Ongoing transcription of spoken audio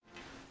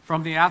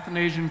From the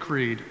Athanasian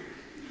Creed.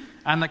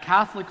 And the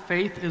Catholic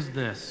faith is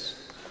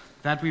this,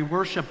 that we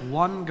worship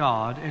one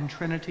God in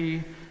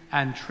Trinity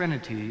and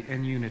Trinity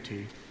in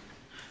unity.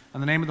 In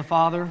the name of the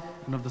Father,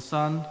 and of the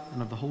Son,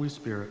 and of the Holy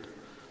Spirit.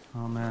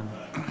 Amen.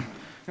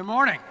 Good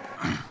morning.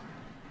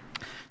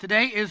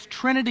 Today is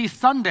Trinity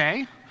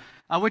Sunday,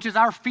 which is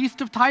our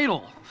Feast of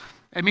Title.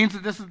 It means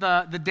that this is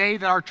the day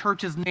that our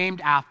church is named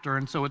after,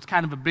 and so it's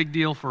kind of a big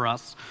deal for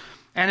us.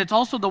 And it's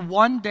also the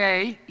one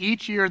day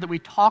each year that we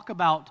talk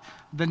about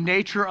the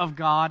nature of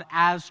God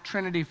as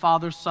Trinity,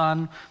 Father,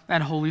 Son,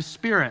 and Holy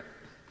Spirit.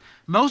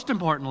 Most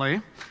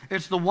importantly,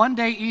 it's the one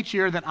day each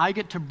year that I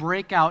get to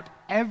break out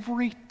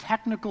every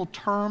technical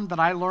term that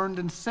I learned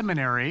in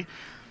seminary.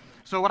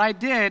 So what I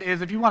did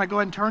is, if you want to go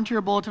ahead and turn to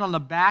your bulletin on the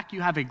back,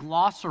 you have a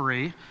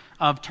glossary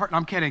of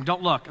I'm kidding,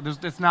 don't look,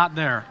 it's not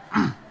there.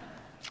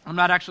 I'm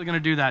not actually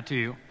going to do that to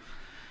you.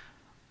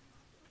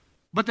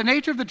 But the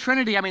nature of the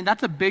Trinity,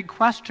 that's a big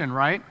question,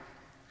 right?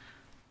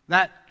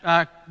 That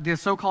the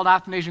so-called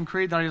Athanasian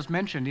Creed that I just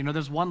mentioned,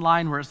 there's one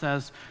line where it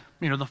says,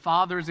 the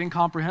Father is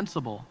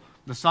incomprehensible,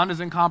 the Son is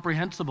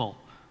incomprehensible,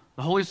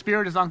 the Holy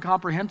Spirit is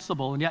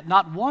incomprehensible, and yet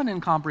not one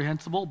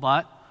incomprehensible,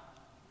 but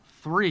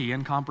three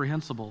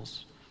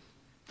incomprehensibles.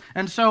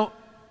 And so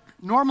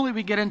normally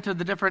we get into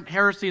the different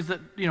heresies that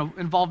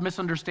involve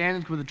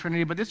misunderstandings with the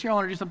Trinity, but this year I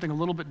want to do something a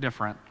little bit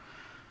different.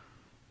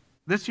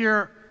 This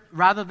year,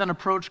 rather than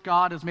approach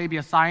God as maybe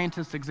a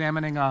scientist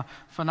examining a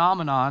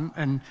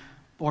phenomenon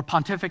or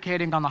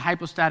pontificating on the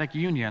hypostatic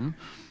union,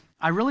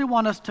 I really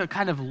want us to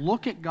kind of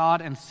look at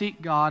God and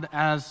seek God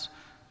as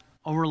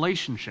a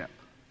relationship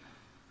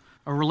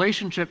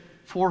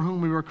for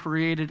whom we were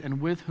created and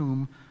with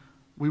whom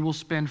we will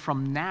spend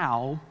from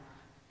now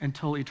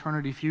until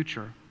eternity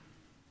future.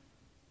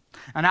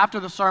 And after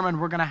the sermon,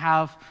 we're going to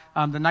have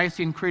the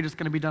Nicene Creed. Is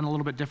going to be done a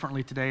little bit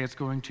differently today. It's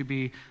going to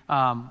be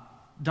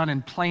done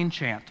in plain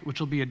chant, which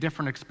will be a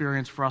different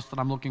experience for us that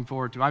I'm looking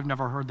forward to. I've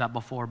never heard that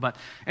before, but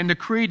in the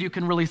Creed, you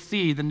can really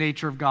see the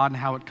nature of God and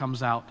how it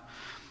comes out.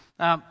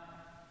 But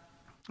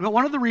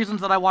one of the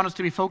reasons that I want us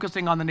to be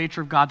focusing on the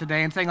nature of God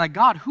today and saying,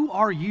 God, who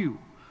are you?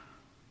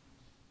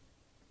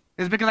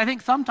 Is because I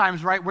think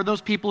sometimes, right, we're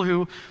those people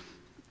who,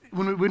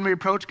 when we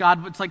approach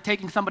God, it's like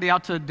taking somebody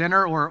out to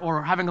dinner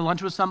or having a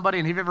lunch with somebody,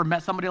 and have you ever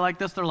met somebody like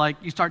this? They're like,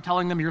 you start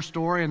telling them your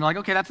story, and they're like,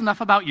 okay, that's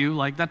enough about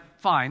you, that's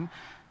fine,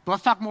 but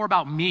let's talk more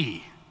about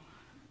me,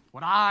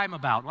 what I'm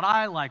about, what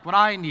I like, what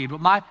I need, you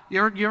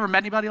ever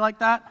met anybody like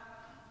that?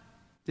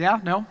 Yeah?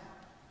 No?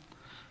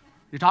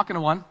 You're talking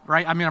to one,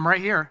 right? I'm right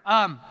here.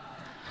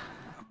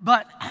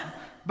 But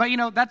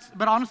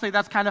honestly,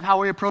 that's kind of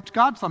how we approach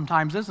God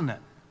sometimes, isn't it?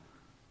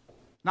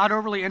 Not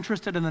overly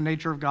interested in the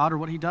nature of God or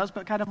what he does,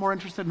 but kind of more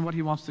interested in what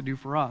he wants to do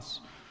for us.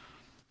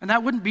 And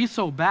that wouldn't be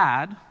so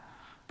bad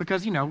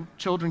because,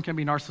 children can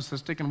be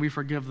narcissistic and we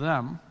forgive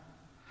them.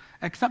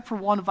 Except for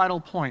one vital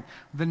point.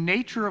 The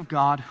nature of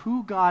God,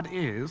 who God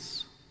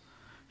is,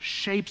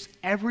 shapes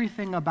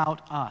everything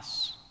about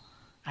us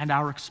and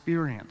our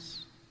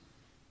experience.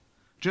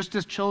 Just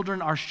as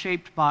children are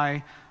shaped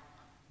by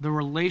the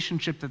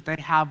relationship that they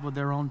have with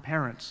their own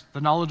parents,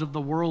 the knowledge of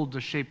the world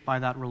is shaped by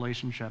that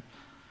relationship.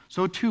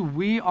 So too,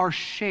 we are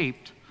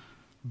shaped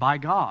by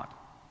God,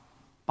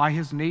 by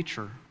his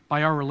nature,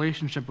 by our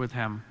relationship with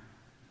him.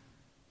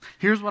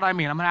 Here's what I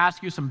mean. I'm going to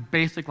ask you some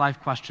basic life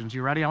questions.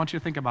 You ready? I want you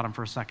to think about them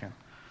for a second.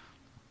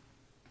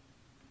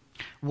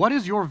 What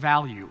is your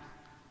value,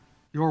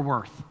 your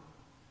worth?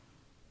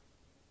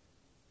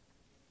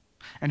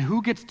 And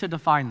who gets to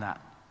define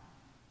that?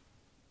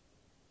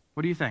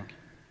 What do you think?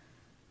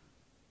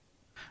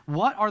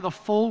 What are the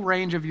full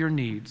range of your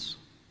needs?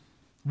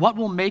 What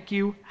will make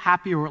you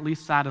happy or at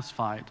least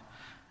satisfied?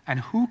 And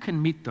who can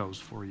meet those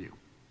for you?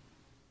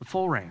 The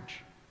full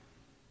range.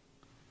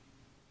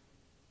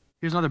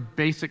 Here's another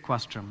basic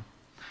question.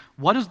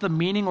 What is the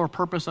meaning or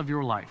purpose of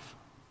your life?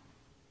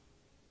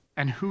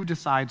 And who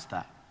decides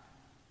that?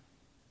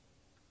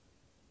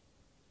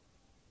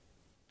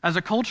 As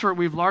a culture,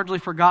 we've largely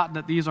forgotten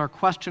that these are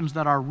questions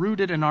that are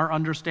rooted in our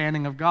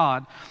understanding of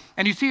God.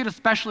 And you see it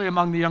especially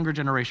among the younger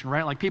generation,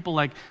 right? Like people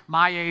like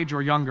my age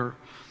or younger.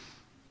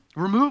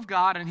 Remove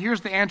God, and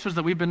here's the answers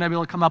that we've been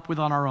able to come up with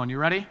on our own. You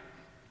ready?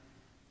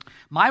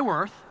 My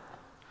worth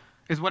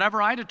is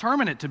whatever I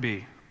determine it to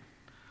be.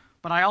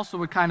 But I also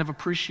would kind of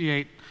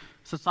appreciate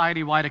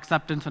society-wide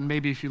acceptance, and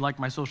maybe if you like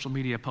my social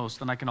media posts,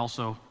 then I can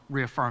also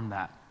reaffirm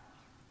that.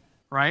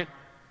 Right?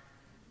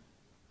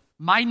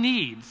 My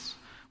needs,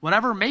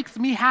 whatever makes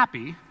me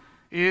happy,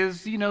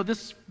 is,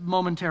 this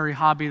momentary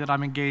hobby that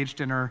I'm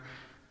engaged in, or,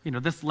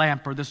 this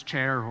lamp or this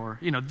chair, or,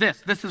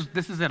 this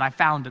is it, I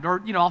found it,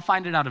 or, I'll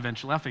find it out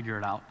eventually, I'll figure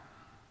it out.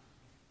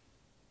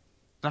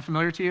 Is that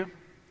familiar to you?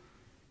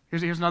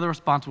 Here's another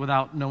response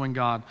without knowing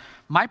God.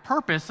 My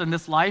purpose in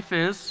this life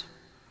is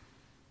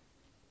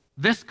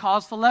this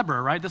cause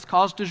célèbre, right? This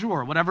cause du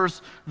jour,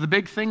 whatever's the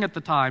big thing at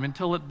the time,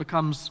 until it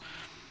becomes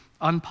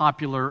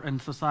unpopular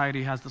and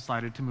society has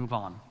decided to move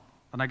on.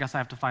 Then I guess I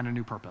have to find a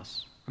new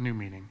purpose, a new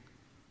meaning.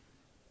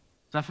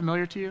 Is that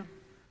familiar to you?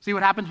 See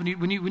what happens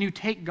when you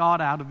take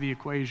God out of the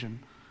equation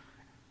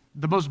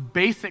The most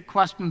basic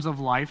questions of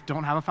life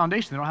don't have a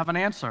foundation. They don't have an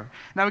answer.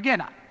 Now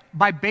again,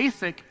 by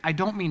basic, I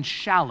don't mean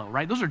shallow,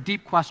 right? Those are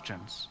deep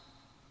questions.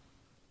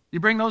 You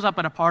bring those up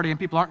at a party and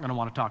people aren't going to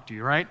want to talk to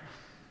you, right?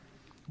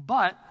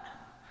 But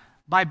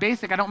by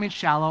basic, I don't mean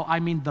shallow. I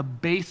mean the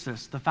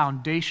basis, the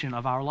foundation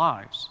of our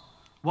lives,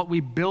 what we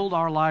build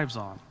our lives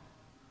on.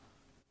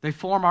 They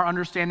form our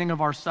understanding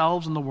of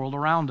ourselves and the world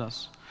around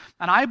us.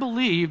 And I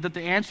believe that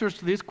the answers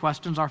to these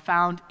questions are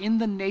found in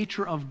the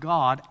nature of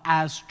God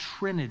as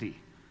Trinity,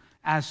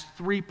 as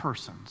three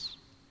persons,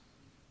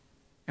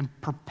 in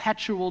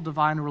perpetual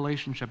divine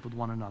relationship with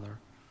one another.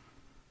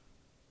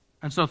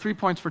 And so 3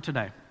 points for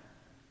today.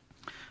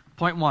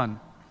 Point 1,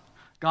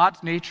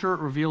 God's nature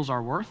reveals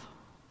our worth.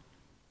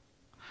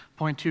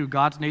 Point 2,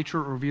 God's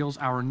nature reveals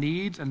our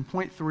needs. And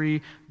point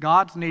 3,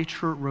 God's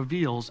nature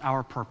reveals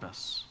our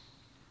purpose.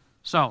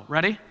 So,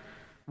 ready?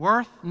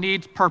 Worth,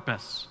 needs,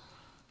 purpose.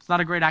 It's not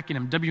a great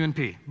acronym,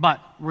 W&P, but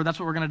that's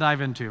what we're going to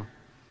dive into.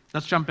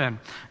 Let's jump in.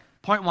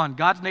 Point 1,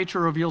 God's nature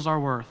reveals our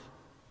worth.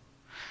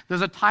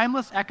 There's a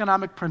timeless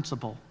economic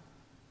principle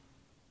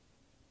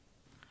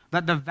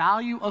that the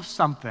value of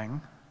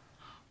something,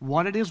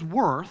 what it is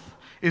worth,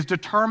 is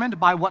determined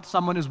by what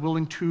someone is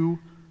willing to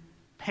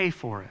pay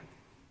for it.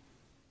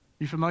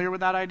 You familiar with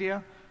that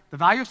idea? The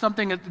value of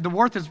something, the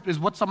worth is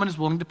what someone is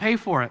willing to pay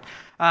for it.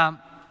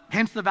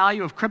 Hence the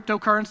value of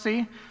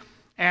cryptocurrency.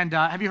 And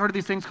have you heard of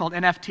these things called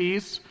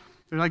NFTs?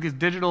 They're like these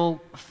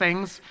digital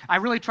things. I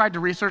really tried to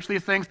research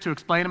these things to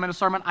explain them in a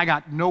sermon. I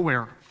got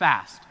nowhere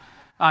fast.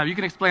 You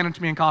can explain them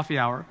to me in coffee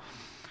hour.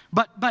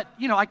 But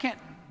you know, I can't,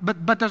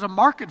 but there's a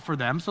market for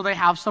them, so they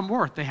have some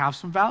worth. They have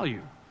some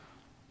value.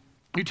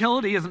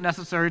 Utility isn't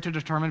necessary to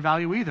determine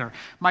value either.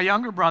 My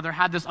younger brother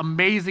had this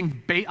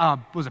amazing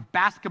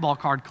basketball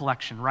card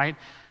collection, right?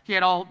 He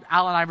had all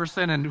Allen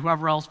Iverson and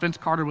whoever else. Vince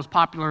Carter was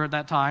popular at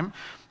that time.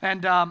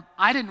 And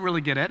I didn't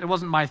really get it. It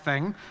wasn't my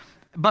thing.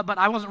 But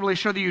I wasn't really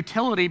sure the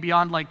utility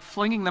beyond like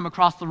flinging them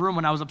across the room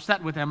when I was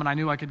upset with him and I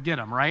knew I could get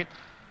them, right?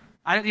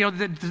 They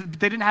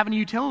didn't have any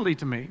utility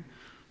to me.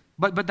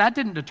 But that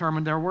didn't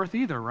determine their worth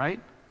either, right?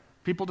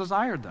 People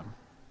desired them.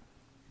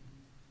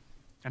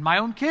 And my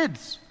own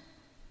kids.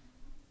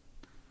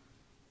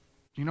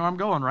 You know where I'm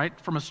going, right?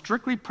 From a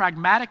strictly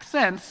pragmatic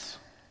sense,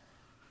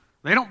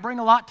 they don't bring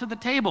a lot to the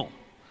table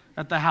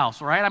at the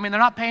house, right? I mean, they're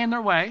not paying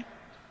their way.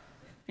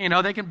 You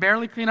know, they can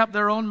barely clean up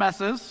their own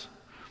messes.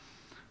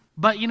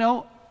 But, you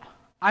know,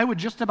 I would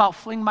just about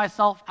fling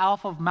myself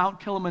off of Mount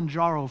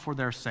Kilimanjaro for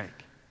their sake.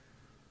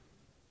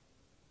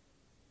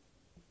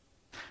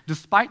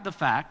 Despite the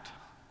fact,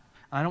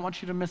 and I don't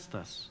want you to miss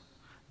this,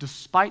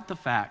 despite the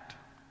fact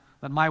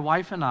that my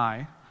wife and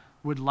I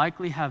would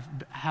likely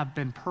have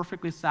been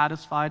perfectly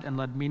satisfied and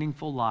led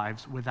meaningful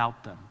lives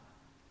without them,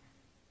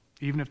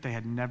 even if they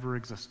had never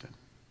existed.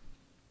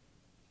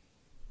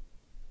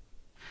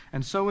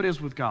 And so it is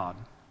with God.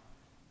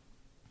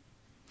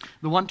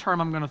 The one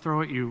term I'm going to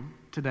throw at you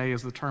today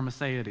is the term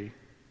aseity.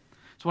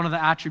 It's one of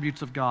the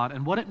attributes of God,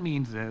 and what it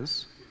means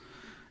is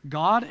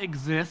God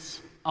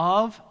exists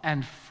of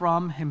and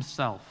from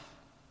himself.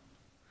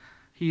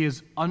 He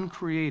is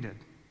uncreated.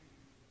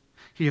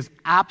 He is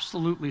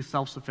absolutely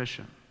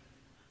self-sufficient.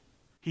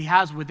 He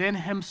has within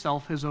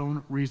himself his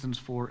own reasons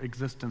for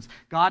existence.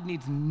 God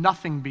needs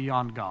nothing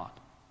beyond God,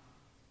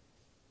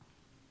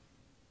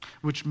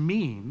 which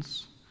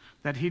means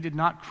that he did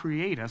not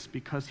create us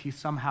because he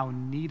somehow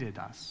needed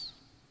us.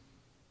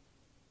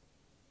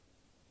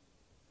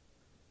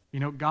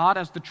 You know, God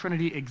as the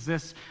Trinity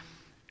exists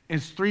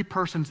as three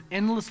persons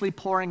endlessly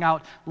pouring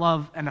out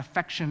love and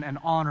affection and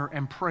honor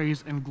and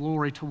praise and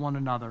glory to one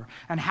another,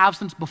 and have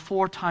since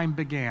before time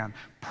began,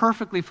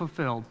 perfectly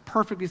fulfilled,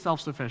 perfectly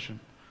self-sufficient.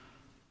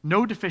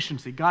 No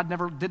deficiency. God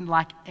didn't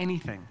lack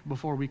anything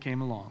before we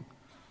came along.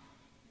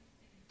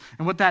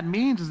 And what that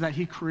means is that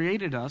he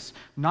created us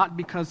not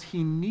because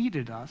he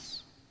needed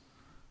us,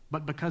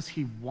 but because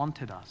he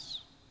wanted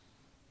us.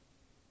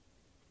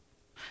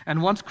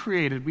 And once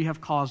created, we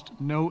have caused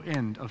no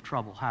end of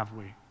trouble, have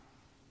we?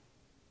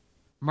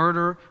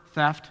 Murder,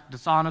 theft,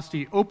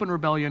 dishonesty, open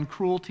rebellion,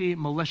 cruelty,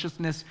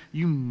 maliciousness,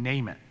 you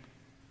name it.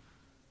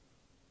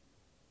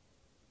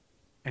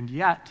 And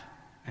yet,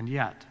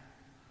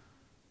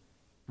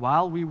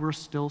 while we were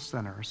still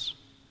sinners,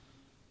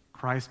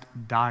 Christ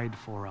died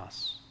for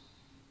us.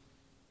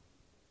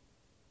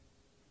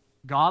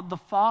 God the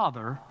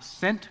Father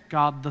sent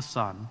God the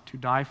Son to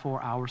die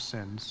for our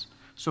sins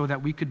so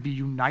that we could be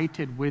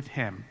united with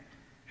him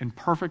in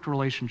perfect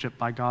relationship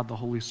by God the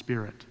Holy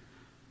Spirit.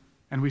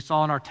 And we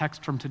saw in our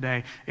text from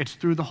today, it's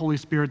through the Holy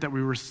Spirit that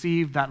we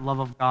receive that love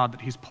of God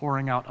that he's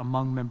pouring out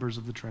among members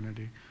of the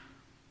Trinity.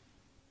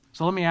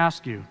 So let me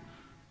ask you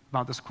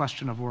about this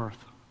question of worth.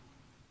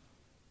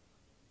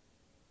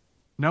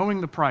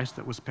 Knowing the price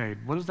that was paid,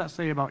 what does that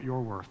say about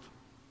your worth?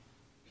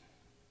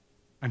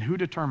 And who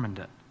determined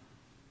it?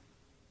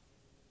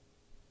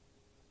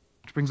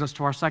 Which brings us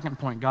to our second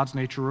point. God's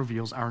nature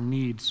reveals our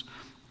needs.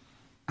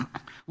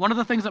 One of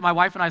the things that my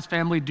wife and I's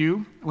family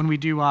do when we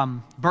do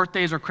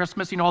birthdays or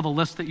Christmas, you know, all the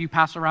lists that you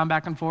pass around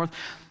back and forth,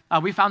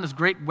 we found this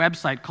great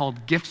website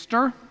called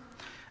Giftster.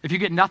 If you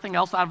get nothing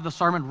else out of the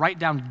sermon, write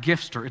down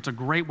Gifster. It's a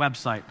great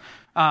website.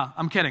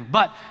 I'm kidding.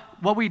 But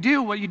what you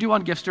do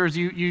on Gifster is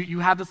you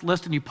have this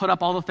list and you put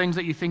up all the things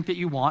that you think that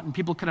you want, and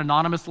people can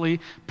anonymously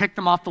pick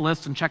them off the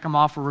list and check them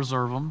off or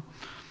reserve them.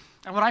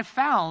 And what I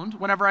found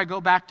whenever I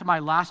go back to my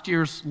last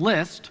year's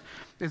list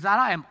is that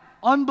I am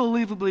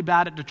unbelievably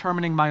bad at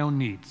determining my own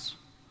needs.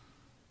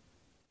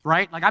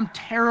 Right? Like, I'm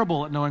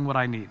terrible at knowing what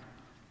I need.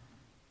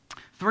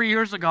 3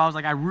 years ago, I was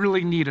like, I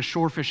really need a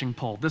shore fishing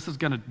pole. This is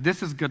gonna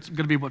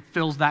be what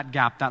fills that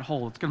gap, that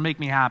hole. It's gonna make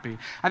me happy.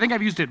 I think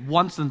I've used it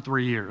once in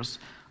 3 years.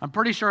 I'm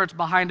pretty sure it's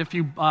behind a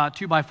few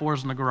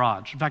 2x4s in the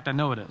garage. In fact, I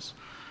know it is.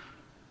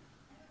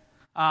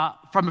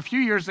 From a few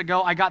years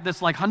ago, I got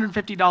this like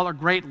 $150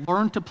 great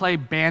learn to play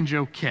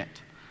banjo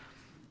kit.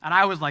 And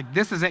I was like,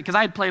 this is it, because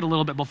I had played a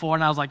little bit before,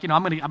 and I was like,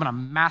 I'm gonna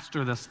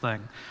master this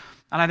thing.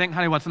 And I think,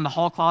 honey, what's in the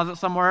hall closet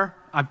somewhere?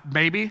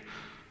 Maybe.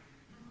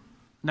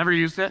 Never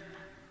used it.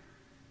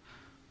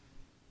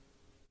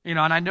 And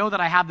I know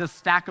that I have this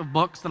stack of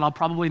books that I'll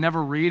probably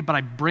never read, but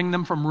I bring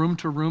them from room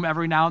to room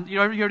every now and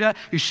then.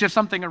 You shift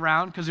something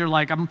around because you're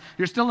like,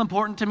 you're still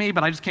important to me,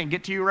 but I just can't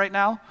get to you right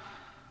now.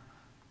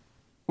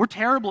 We're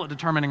terrible at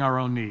determining our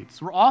own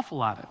needs. We're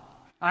awful at it.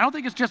 And I don't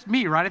think it's just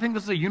me, right? I think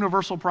this is a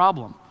universal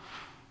problem.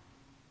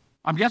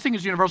 I'm guessing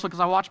it's universal because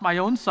I watch my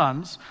own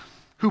sons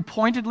who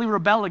pointedly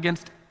rebel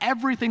against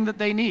everything that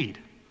they need.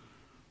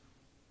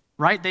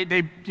 Right?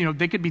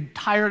 They could be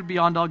tired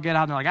beyond all get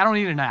out, and they're like, I don't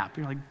need a nap.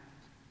 You're like,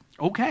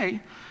 okay.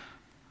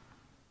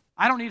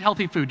 I don't need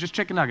healthy food, just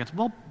chicken nuggets.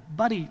 Well,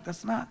 buddy,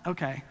 that's not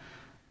okay.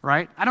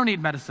 Right? I don't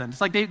need medicine.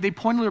 It's like they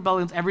pointedly rebel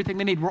against everything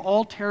they need. We're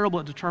all terrible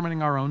at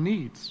determining our own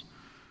needs.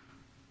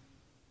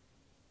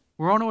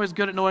 We aren't always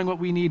good at knowing what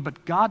we need,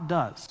 but God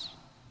does.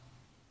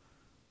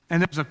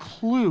 And there's a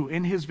clue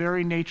in his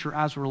very nature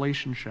as a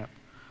relationship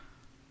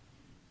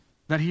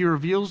that he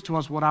reveals to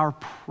us what our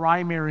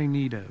primary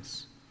need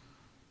is.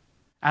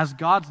 As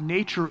God's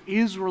nature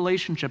is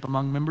relationship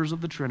among members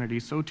of the Trinity,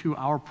 so too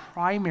our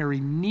primary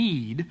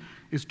need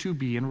is to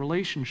be in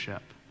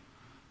relationship.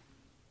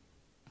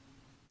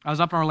 I was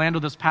up in Orlando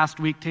this past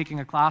week taking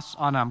a class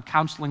on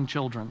counseling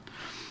children.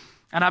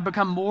 And I've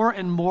become more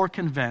and more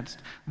convinced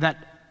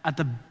that at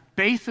the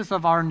basis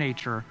of our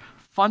nature,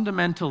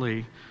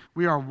 fundamentally,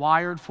 we are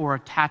wired for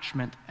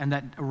attachment, and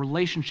that a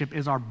relationship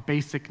is our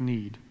basic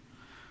need.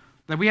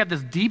 That we have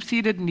this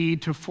deep-seated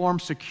need to form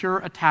secure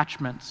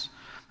attachments,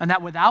 and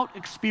that without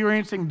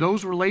experiencing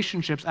those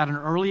relationships at an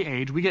early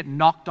age, we get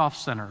knocked off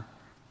center.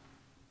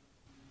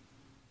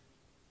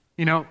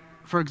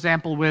 For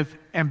example, with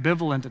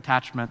ambivalent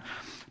attachment,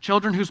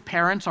 children whose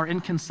parents are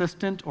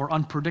inconsistent or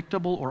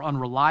unpredictable or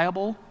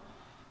unreliable,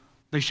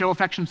 they show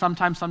affection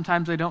sometimes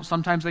they don't.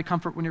 Sometimes they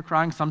comfort when you're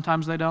crying,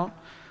 sometimes they don't.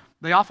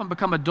 They often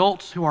become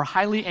adults who are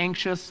highly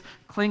anxious,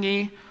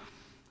 clingy,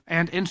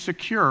 and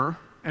insecure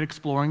at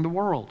exploring the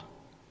world.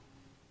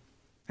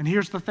 And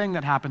here's the thing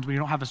that happens when you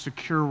don't have a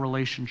secure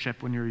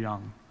relationship when you're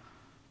young.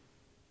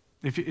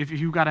 If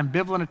you've got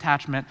ambivalent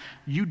attachment,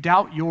 you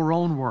doubt your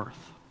own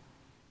worth.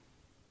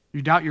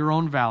 You doubt your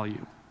own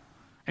value.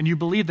 And you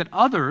believe that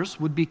others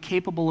would be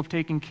capable of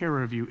taking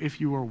care of you if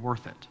you were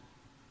worth it.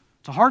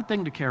 It's a hard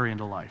thing to carry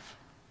into life.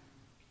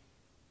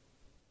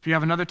 If you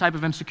have another type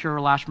of insecure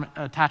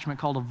attachment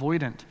called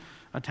avoidant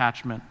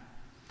attachment,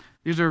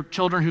 these are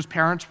children whose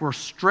parents were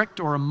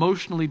strict or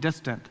emotionally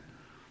distant.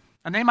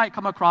 And they might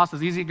come across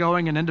as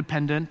easygoing and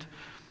independent,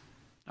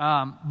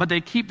 but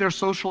they keep their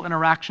social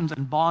interactions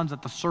and bonds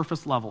at the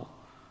surface level.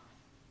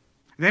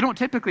 They don't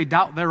typically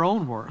doubt their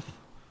own worth,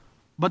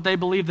 but they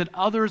believe that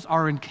others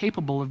are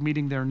incapable of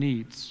meeting their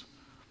needs,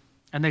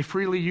 and they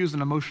freely use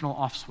an emotional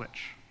off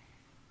switch.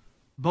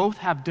 Both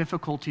have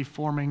difficulty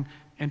forming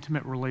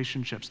intimate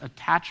relationships.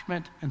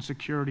 Attachment and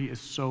security is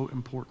so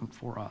important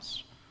for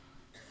us.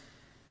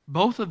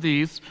 Both of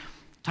these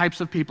types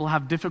of people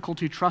have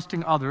difficulty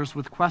trusting others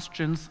with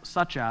questions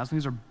such as, and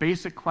these are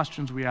basic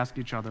questions we ask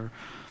each other: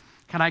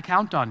 can I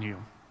count on you?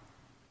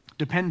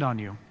 Depend on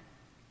you?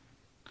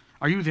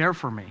 Are you there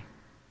for me?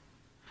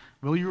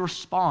 Will you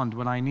respond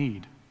when I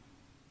need?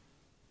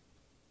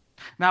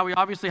 Now, we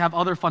obviously have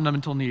other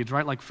fundamental needs,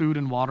 right, like food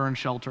and water and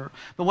shelter.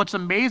 But what's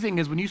amazing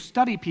is when you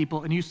study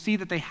people and you see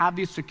that they have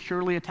these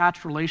securely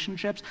attached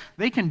relationships,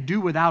 they can do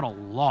without a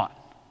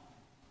lot.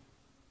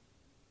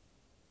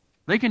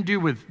 They can do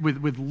with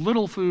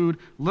little food,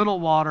 little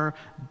water,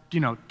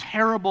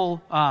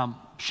 terrible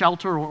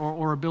shelter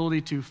or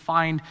ability to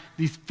find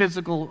these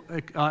physical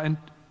and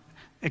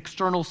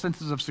external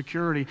senses of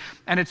security.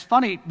 And it's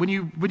funny, when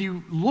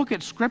you look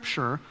at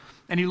Scripture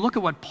and you look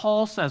at what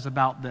Paul says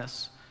about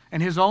this in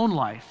his own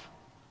life,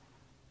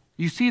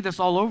 you see this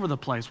all over the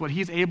place, what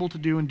he's able to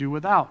do and do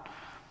without.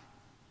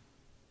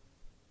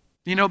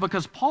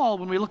 Because Paul,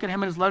 when we look at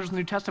him in his letters in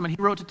the New Testament,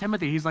 he wrote to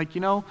Timothy, he's like,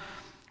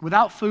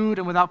 without food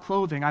and without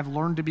clothing, I've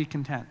learned to be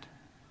content.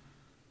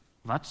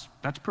 That's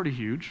pretty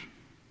huge.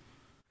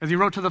 As he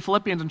wrote to the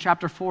Philippians in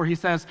chapter 4, he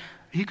says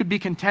he could be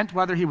content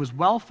whether he was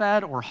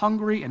well-fed or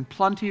hungry, in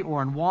plenty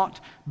or in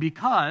want,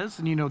 because,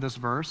 and you know this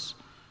verse,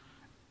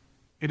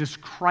 it is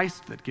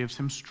Christ that gives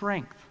him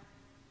strength.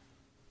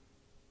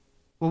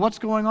 Well, what's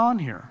going on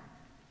here?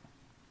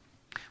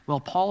 Well,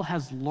 Paul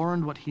has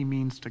learned what he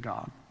means to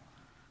God.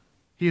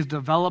 He has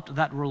developed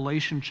that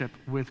relationship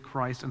with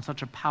Christ in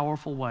such a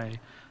powerful way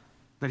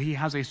that he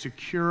has a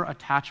secure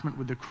attachment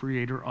with the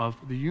creator of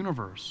the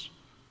universe.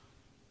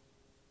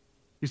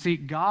 You see,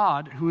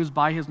 God, who is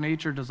by his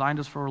nature designed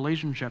us for a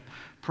relationship,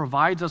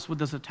 provides us with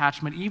this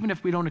attachment even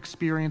if we don't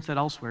experience it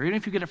elsewhere. Even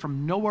if you get it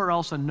from nowhere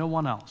else and no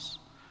one else,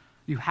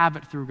 you have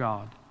it through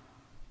God.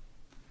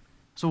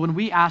 So when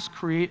we ask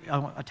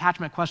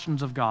attachment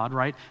questions of God,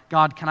 right?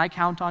 God, can I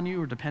count on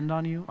you or depend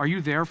on you? Are you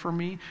there for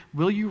me?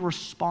 Will you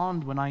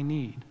respond when I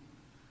need?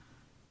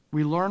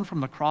 We learn from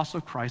the cross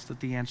of Christ that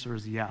the answer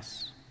is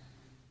yes.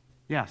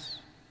 Yes.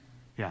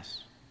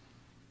 Yes.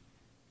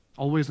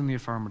 Always in the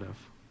affirmative.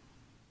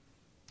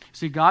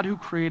 See, God who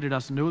created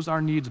us knows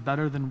our needs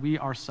better than we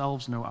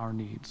ourselves know our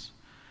needs.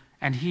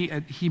 And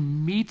he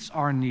meets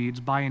our needs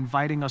by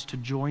inviting us to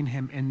join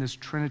him in this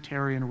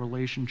Trinitarian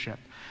relationship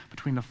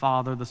between the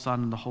Father, the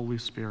Son, and the Holy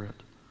Spirit.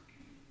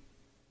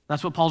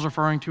 That's what Paul's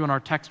referring to in our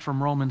text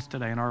from Romans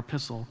today, in our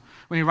epistle,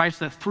 when he writes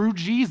that through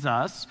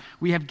Jesus,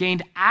 we have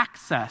gained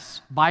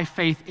access by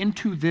faith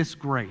into this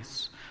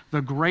grace,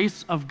 the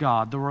grace of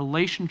God, the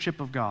relationship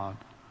of God.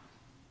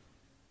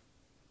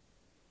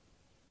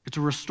 It's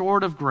a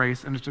restorative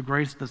grace, and it's a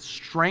grace that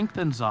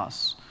strengthens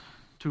us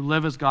to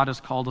live as God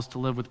has called us to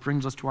live, which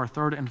brings us to our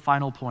third and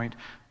final point.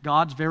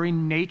 God's very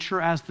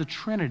nature as the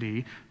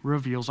Trinity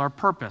reveals our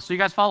purpose. So you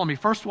guys follow me.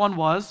 First one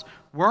was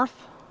worth,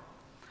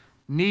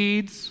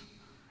 needs,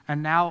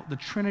 and now the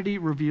Trinity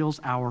reveals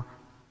our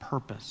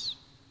purpose.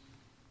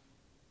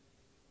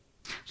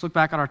 Let's look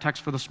back at our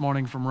text for this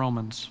morning from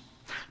Romans.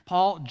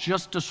 Paul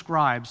just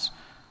describes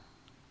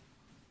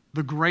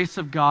the grace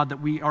of God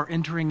that we are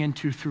entering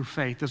into through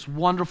faith, this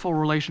wonderful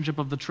relationship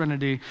of the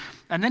Trinity.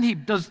 And then he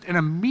does an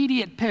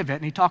immediate pivot,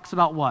 and he talks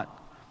about what?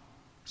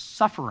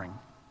 Suffering.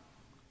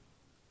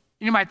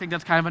 You might think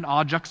that's kind of an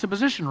odd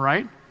juxtaposition,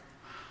 right?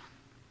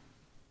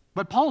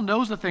 But Paul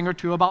knows a thing or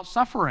two about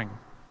suffering.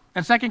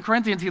 In 2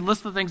 Corinthians, he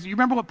lists the things. You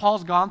remember what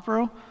Paul's gone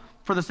through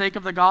for the sake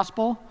of the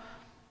gospel?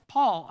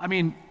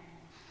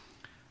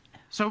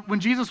 So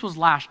when Jesus was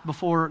lashed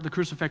before the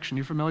crucifixion,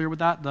 you familiar with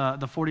that?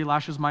 The 40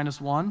 lashes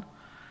minus 1?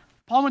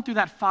 Paul went through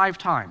that 5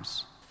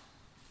 times.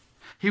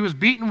 He was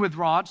beaten with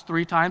rods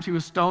 3 times. He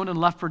was stoned and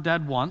left for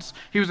dead once.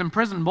 He was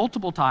imprisoned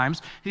multiple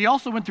times. He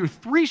also went through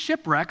 3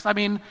 shipwrecks. I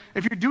mean,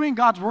 if you're doing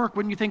God's work,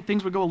 wouldn't you think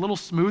things would go a little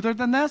smoother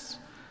than this?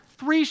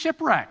 3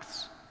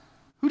 shipwrecks.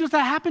 Who does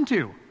that happen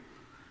to?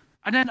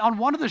 And then on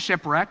one of the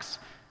shipwrecks,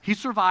 he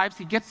survives,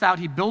 he gets out,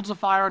 he builds a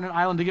fire on an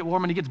island to get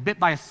warm, and he gets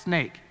bit by a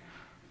snake.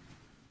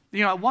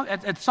 You know,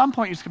 at some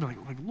point, you're just going to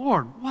be like,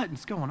 Lord, what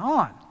is going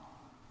on?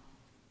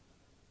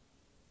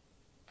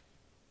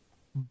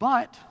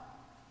 But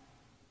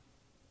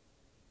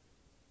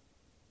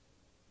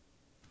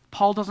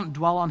Paul doesn't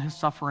dwell on his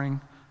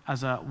suffering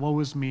as a woe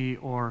is me,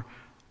 or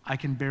I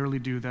can barely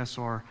do this,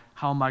 or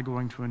how am I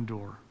going to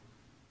endure?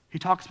 He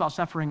talks about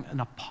suffering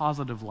in a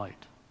positive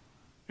light.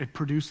 It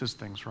produces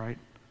things, right?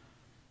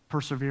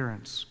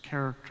 Perseverance,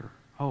 character,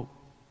 hope.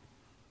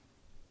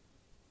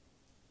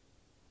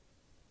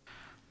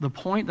 The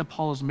point that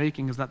Paul is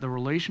making is that the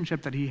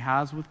relationship that he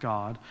has with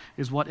God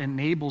is what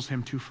enables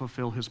him to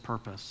fulfill his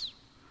purpose.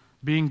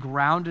 Being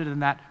grounded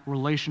in that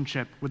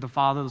relationship with the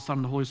Father, the Son,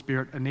 and the Holy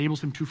Spirit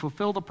enables him to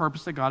fulfill the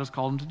purpose that God has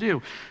called him to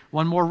do.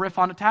 One more riff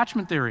on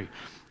attachment theory.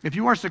 If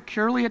you are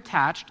securely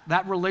attached,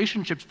 that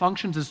relationship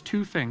functions as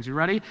 2 things. You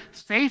ready?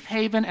 Safe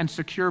haven and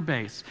secure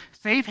base.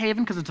 Safe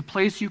haven because it's a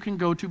place you can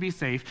go to be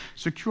safe.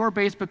 Secure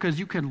base because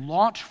you can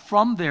launch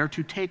from there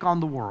to take on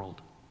the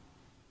world.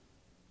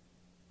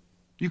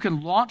 You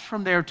can launch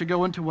from there to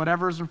go into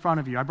whatever is in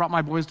front of you. I brought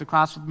my boys to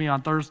class with me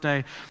on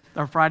Thursday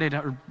or Friday,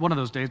 or one of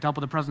those days, to help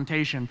with a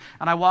presentation.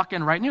 And I walk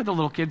in right near the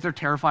little kids. They're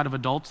terrified of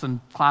adults in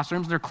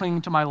classrooms. They're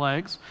clinging to my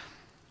legs.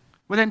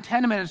 Within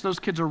 10 minutes, those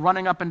kids are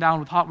running up and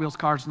down with Hot Wheels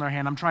cars in their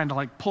hand. I'm trying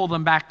to pull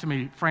them back to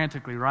me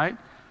frantically, right?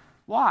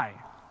 Why?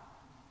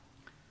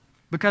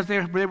 Because they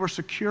were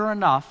secure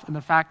enough in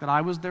the fact that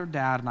I was their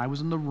dad and I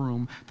was in the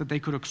room that they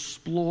could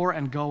explore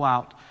and go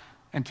out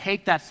and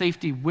take that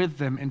safety with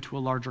them into a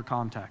larger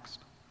context.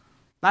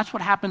 That's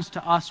what happens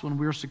to us when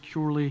we're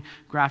securely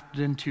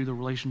grafted into the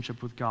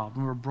relationship with God,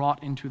 when we're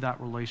brought into that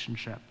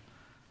relationship.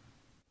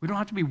 We don't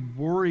have to be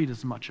worried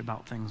as much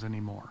about things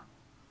anymore.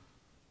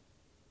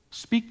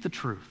 Speak the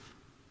truth.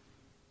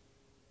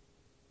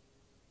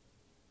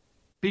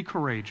 Be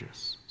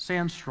courageous.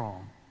 Stand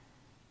strong.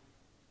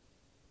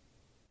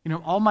 You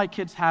know, all my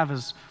kids have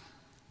is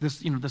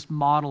this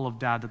model of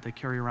dad that they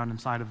carry around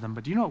inside of them.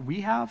 But do you know what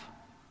we have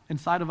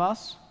inside of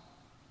us?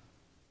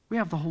 We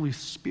have the Holy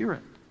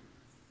Spirit.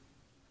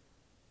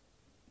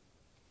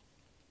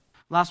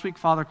 Last week,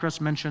 Father Chris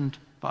mentioned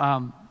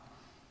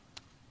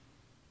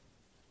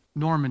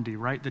Normandy,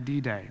 right? The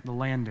D-Day, the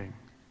landing,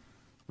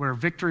 where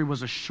victory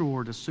was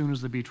assured as soon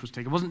as the beach was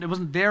taken. It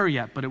wasn't there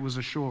yet, but it was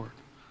assured.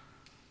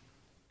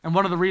 And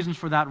one of the reasons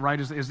for that, right,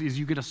 is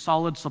you get a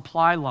solid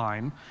supply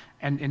line,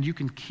 and you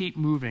can keep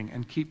moving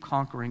and keep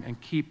conquering and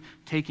keep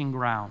taking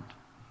ground.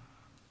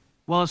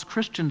 Well, as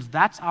Christians,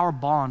 that's our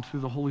bond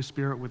through the Holy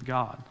Spirit with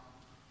God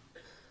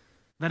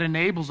that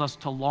enables us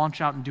to launch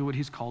out and do what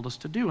he's called us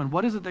to do. And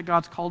what is it that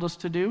God's called us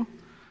to do?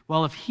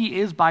 Well, if he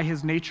is by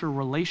his nature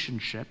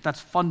relationship, that's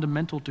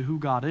fundamental to who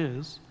God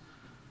is,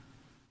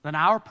 then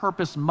our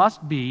purpose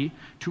must be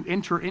to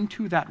enter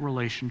into that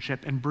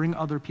relationship and bring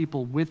other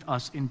people with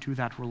us into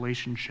that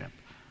relationship.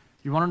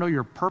 You want to know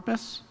your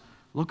purpose?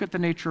 Look at the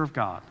nature of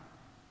God.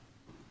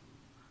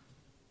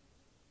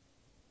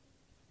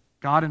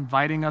 God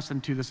inviting us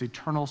into this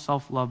eternal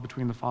self-love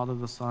between the Father,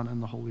 the Son,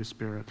 and the Holy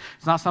Spirit.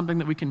 It's not something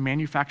that we can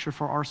manufacture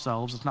for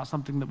ourselves. It's not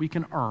something that we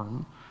can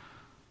earn.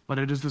 But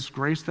it is this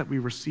grace that we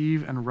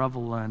receive and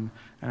revel in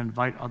and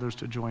invite others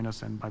to join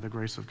us in by the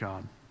grace of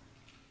God.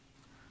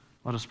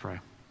 Let us pray.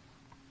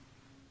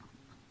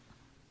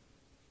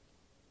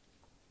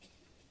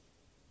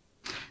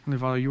 Heavenly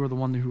Father, you are the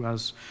one who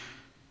has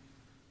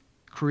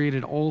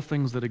created all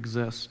things that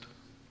exist.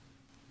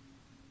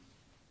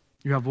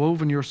 You have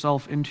woven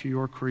yourself into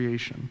your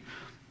creation.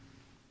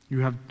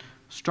 You have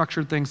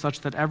structured things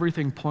such that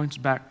everything points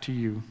back to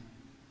you.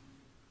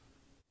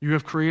 You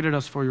have created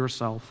us for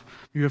yourself.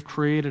 You have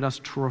created us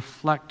to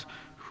reflect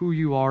who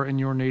you are in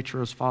your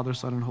nature as Father,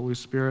 Son, and Holy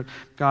Spirit.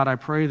 God, I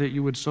pray that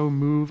you would so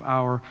move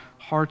our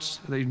hearts,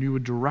 that you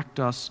would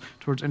direct us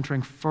towards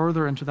entering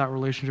further into that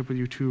relationship with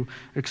you to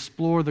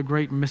explore the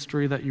great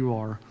mystery that you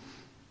are,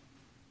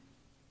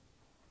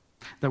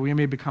 that we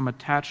may become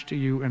attached to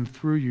you and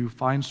through you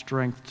find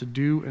strength to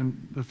do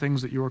and the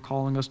things that you are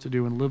calling us to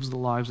do and live the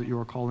lives that you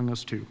are calling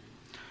us to.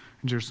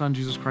 In your Son,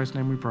 Jesus Christ's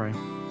name we pray.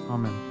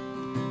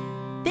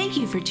 Amen. Thank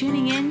you for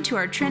tuning in to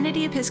our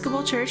Trinity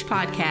Episcopal Church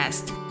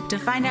podcast. To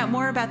find out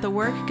more about the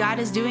work God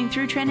is doing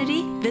through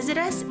Trinity, visit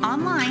us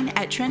online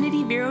at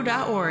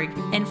trinityvero.org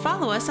and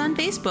follow us on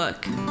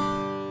Facebook.